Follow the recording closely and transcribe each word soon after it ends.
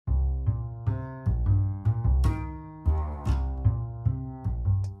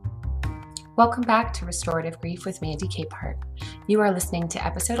Welcome back to Restorative Grief with Mandy Capehart. You are listening to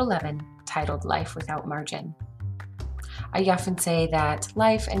episode 11, titled Life Without Margin. I often say that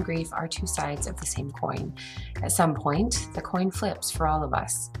life and grief are two sides of the same coin. At some point, the coin flips for all of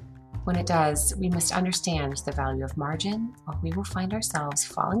us. When it does, we must understand the value of margin, or we will find ourselves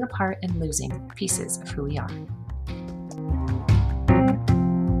falling apart and losing pieces of who we are.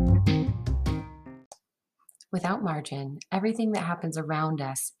 Without margin, everything that happens around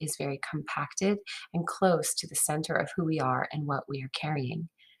us is very compacted and close to the center of who we are and what we are carrying.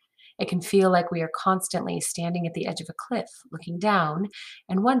 It can feel like we are constantly standing at the edge of a cliff, looking down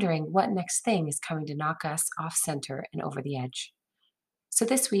and wondering what next thing is coming to knock us off center and over the edge. So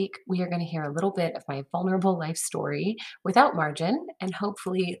this week, we are going to hear a little bit of my vulnerable life story without margin and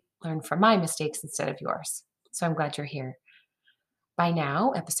hopefully learn from my mistakes instead of yours. So I'm glad you're here. By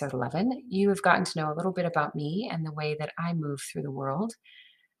now, episode 11, you have gotten to know a little bit about me and the way that I move through the world.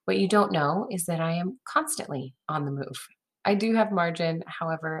 What you don't know is that I am constantly on the move. I do have margin,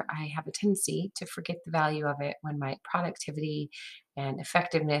 however, I have a tendency to forget the value of it when my productivity and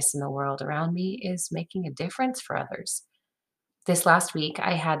effectiveness in the world around me is making a difference for others. This last week,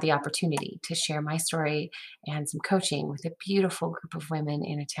 I had the opportunity to share my story and some coaching with a beautiful group of women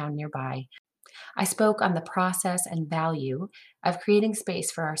in a town nearby. I spoke on the process and value of creating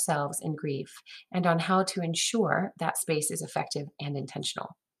space for ourselves in grief and on how to ensure that space is effective and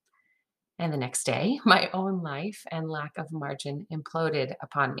intentional. And the next day, my own life and lack of margin imploded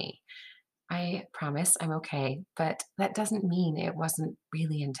upon me. I promise I'm okay, but that doesn't mean it wasn't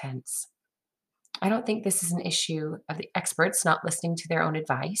really intense. I don't think this is an issue of the experts not listening to their own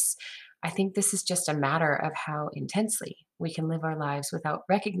advice. I think this is just a matter of how intensely we can live our lives without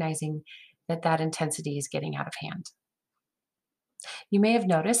recognizing that intensity is getting out of hand. You may have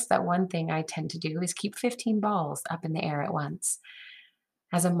noticed that one thing I tend to do is keep 15 balls up in the air at once.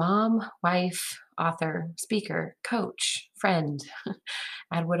 As a mom, wife, author, speaker, coach, friend,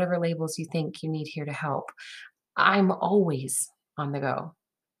 add whatever labels you think you need here to help, I'm always on the go.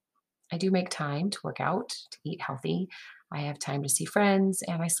 I do make time to work out, to eat healthy. I have time to see friends,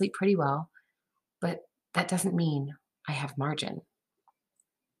 and I sleep pretty well, but that doesn't mean I have margin.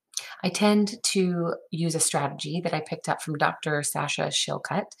 I tend to use a strategy that I picked up from Dr. Sasha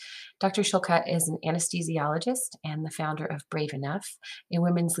Shillcutt. Dr. Shillcutt is an anesthesiologist and the founder of Brave Enough, a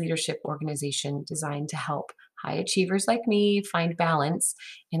women's leadership organization designed to help high achievers like me find balance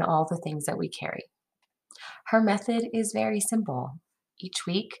in all the things that we carry. Her method is very simple. Each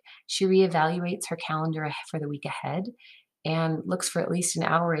week, she reevaluates her calendar for the week ahead and looks for at least an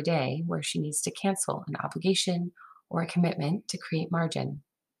hour a day where she needs to cancel an obligation or a commitment to create margin.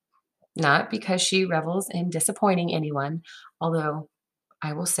 Not because she revels in disappointing anyone, although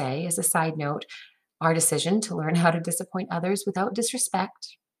I will say, as a side note, our decision to learn how to disappoint others without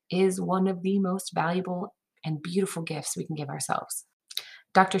disrespect is one of the most valuable and beautiful gifts we can give ourselves.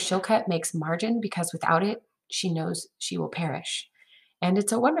 Dr. Shillcutt makes margin because without it, she knows she will perish. And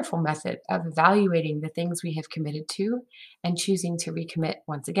it's a wonderful method of evaluating the things we have committed to and choosing to recommit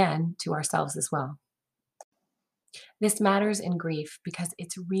once again to ourselves as well. This matters in grief because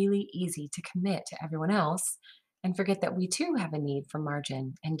it's really easy to commit to everyone else and forget that we too have a need for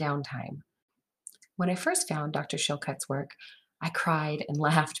margin and downtime. When I first found Dr. Shillcutt's work, I cried and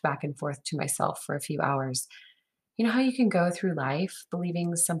laughed back and forth to myself for a few hours. You know how you can go through life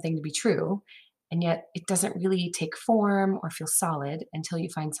believing something to be true, and yet it doesn't really take form or feel solid until you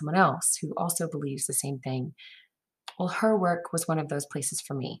find someone else who also believes the same thing. Well, her work was one of those places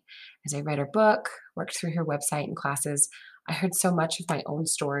for me. As I read her book, worked through her website and classes, I heard so much of my own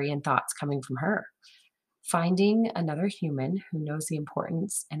story and thoughts coming from her. Finding another human who knows the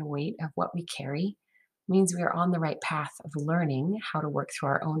importance and weight of what we carry means we are on the right path of learning how to work through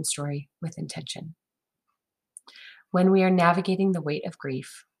our own story with intention. When we are navigating the weight of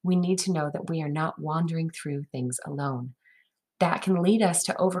grief, we need to know that we are not wandering through things alone. That can lead us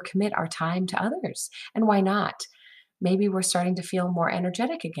to overcommit our time to others. And why not? Maybe we're starting to feel more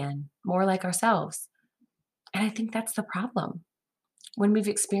energetic again, more like ourselves. And I think that's the problem. When we've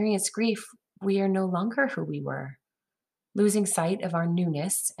experienced grief, we are no longer who we were. Losing sight of our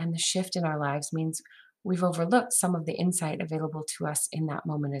newness and the shift in our lives means we've overlooked some of the insight available to us in that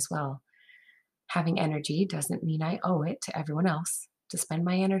moment as well. Having energy doesn't mean I owe it to everyone else to spend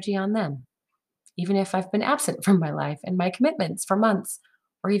my energy on them, even if I've been absent from my life and my commitments for months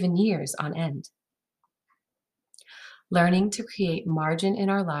or even years on end. Learning to create margin in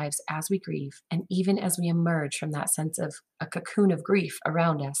our lives as we grieve, and even as we emerge from that sense of a cocoon of grief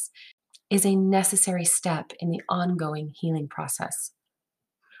around us, is a necessary step in the ongoing healing process.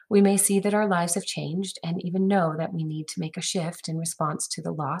 We may see that our lives have changed and even know that we need to make a shift in response to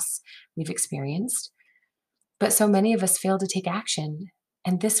the loss we've experienced. But so many of us fail to take action.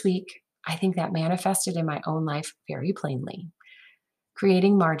 And this week, I think that manifested in my own life very plainly.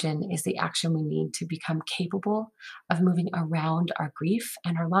 Creating margin is the action we need to become capable of moving around our grief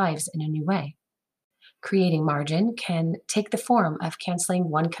and our lives in a new way. Creating margin can take the form of canceling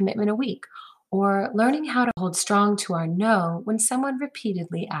one commitment a week or learning how to hold strong to our no when someone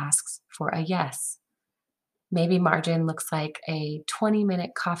repeatedly asks for a yes. Maybe margin looks like a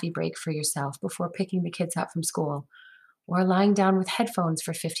 20-minute coffee break for yourself before picking the kids up from school, or lying down with headphones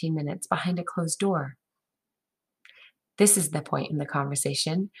for 15 minutes behind a closed door. This is the point in the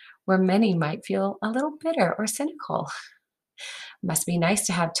conversation where many might feel a little bitter or cynical. Must be nice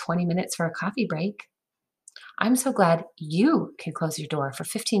to have 20 minutes for a coffee break. I'm so glad you can close your door for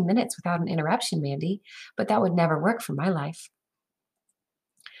 15 minutes without an interruption, Mandy, but that would never work for my life.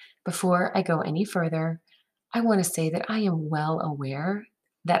 Before I go any further, I want to say that I am well aware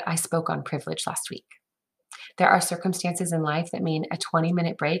that I spoke on privilege last week. There are circumstances in life that mean a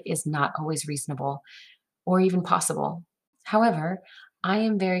 20-minute break is not always reasonable or even possible. However, I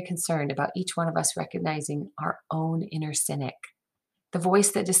am very concerned about each one of us recognizing our own inner cynic, the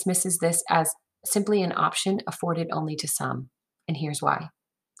voice that dismisses this as simply an option afforded only to some. And here's why.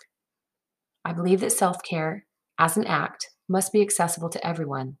 I believe that self-care as an act must be accessible to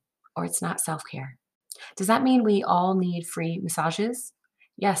everyone, or it's not self-care. Does that mean we all need free massages?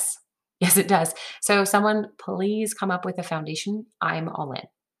 Yes. Yes, it does. So someone please come up with a foundation. I'm all in.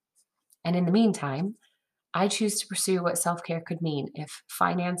 And in the meantime, I choose to pursue what self-care could mean if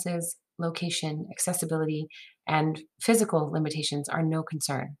finances, location, accessibility, and physical limitations are no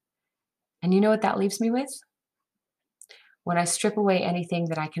concern. And you know what that leaves me with? When I strip away anything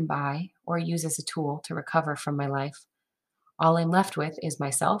that I can buy or use as a tool to recover from my life, all I'm left with is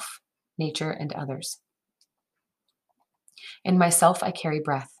myself, nature, and others. In myself, I carry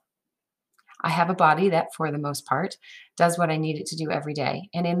breath. I have a body that, for the most part, does what I need it to do every day.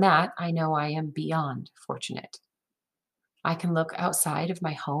 And in that, I know I am beyond fortunate. I can look outside of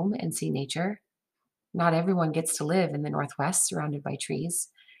my home and see nature. Not everyone gets to live in the Northwest surrounded by trees.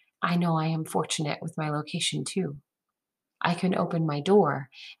 I know I am fortunate with my location too. I can open my door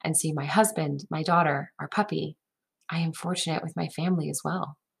and see my husband, my daughter, our puppy. I am fortunate with my family as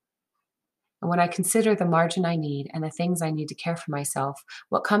well. And when I consider the margin I need and the things I need to care for myself,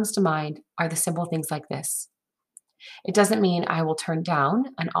 what comes to mind are the simple things like this. It doesn't mean I will turn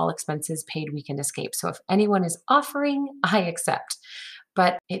down an all expenses paid weekend escape. So if anyone is offering, I accept.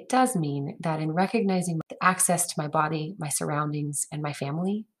 But it does mean that in recognizing the access to my body, my surroundings, and my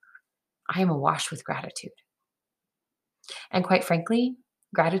family, I am awash with gratitude. And quite frankly,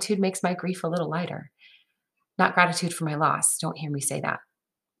 gratitude makes my grief a little lighter. Not gratitude for my loss, don't hear me say that,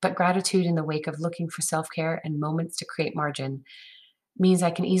 but gratitude in the wake of looking for self-care and moments to create margin means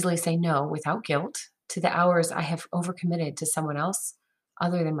I can easily say no without guilt to the hours I have overcommitted to someone else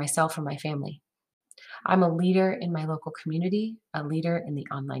other than myself or my family. I'm a leader in my local community, a leader in the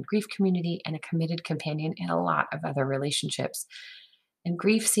online grief community, and a committed companion in a lot of other relationships. And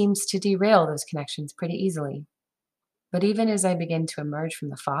grief seems to derail those connections pretty easily. But even as I begin to emerge from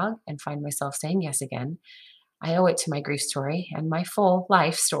the fog and find myself saying yes again, I owe it to my grief story and my full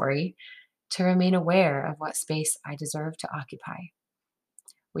life story to remain aware of what space I deserve to occupy.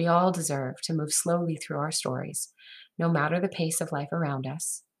 We all deserve to move slowly through our stories, no matter the pace of life around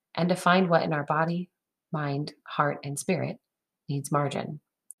us, and to find what in our body, mind, heart, and spirit needs margin.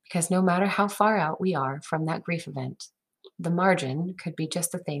 Because no matter how far out we are from that grief event, the margin could be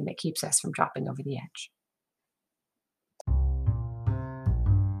just the thing that keeps us from dropping over the edge.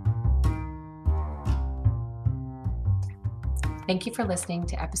 Thank you for listening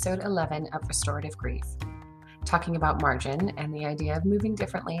to episode 11 of Restorative Grief. Talking about margin and the idea of moving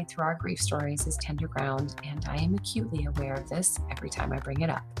differently through our grief stories is tender ground, and I am acutely aware of this every time I bring it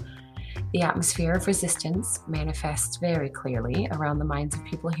up. The atmosphere of resistance manifests very clearly around the minds of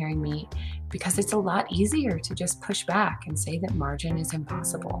people hearing me because it's a lot easier to just push back and say that margin is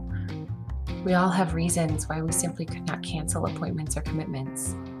impossible. We all have reasons why we simply could not cancel appointments or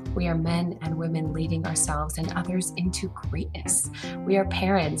commitments. We are men and women leading ourselves and others into greatness. We are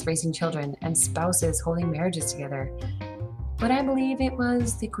parents raising children and spouses holding marriages together. But I believe it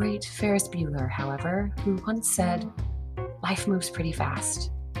was the great Ferris Bueller, however, who once said, "Life moves pretty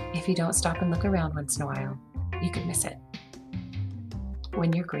fast. If you don't stop and look around once in a while, you could miss it."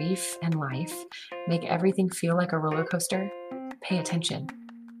 When your grief and life make everything feel like a roller coaster, pay attention.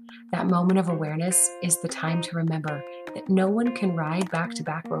 That moment of awareness is the time to remember that no one can ride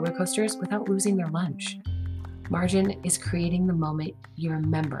back-to-back roller coasters without losing their lunch. Margin is creating the moment you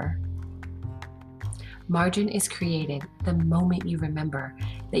remember. Margin is created the moment you remember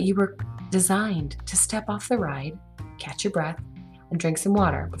that you were designed to step off the ride, catch your breath, and drink some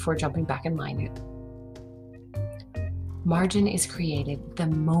water before jumping back in line. Margin is created the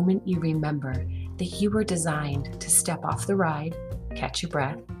moment you remember that you were designed to step off the ride, catch your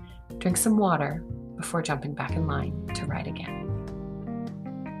breath, drink some water before jumping back in line to ride again.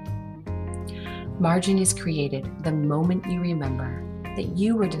 Margin is created the moment you remember that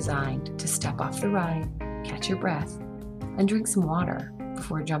you were designed to step off the ride, catch your breath, and drink some water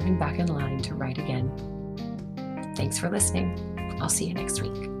before jumping back in line to ride again. Thanks for listening. I'll see you next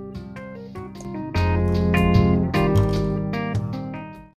week.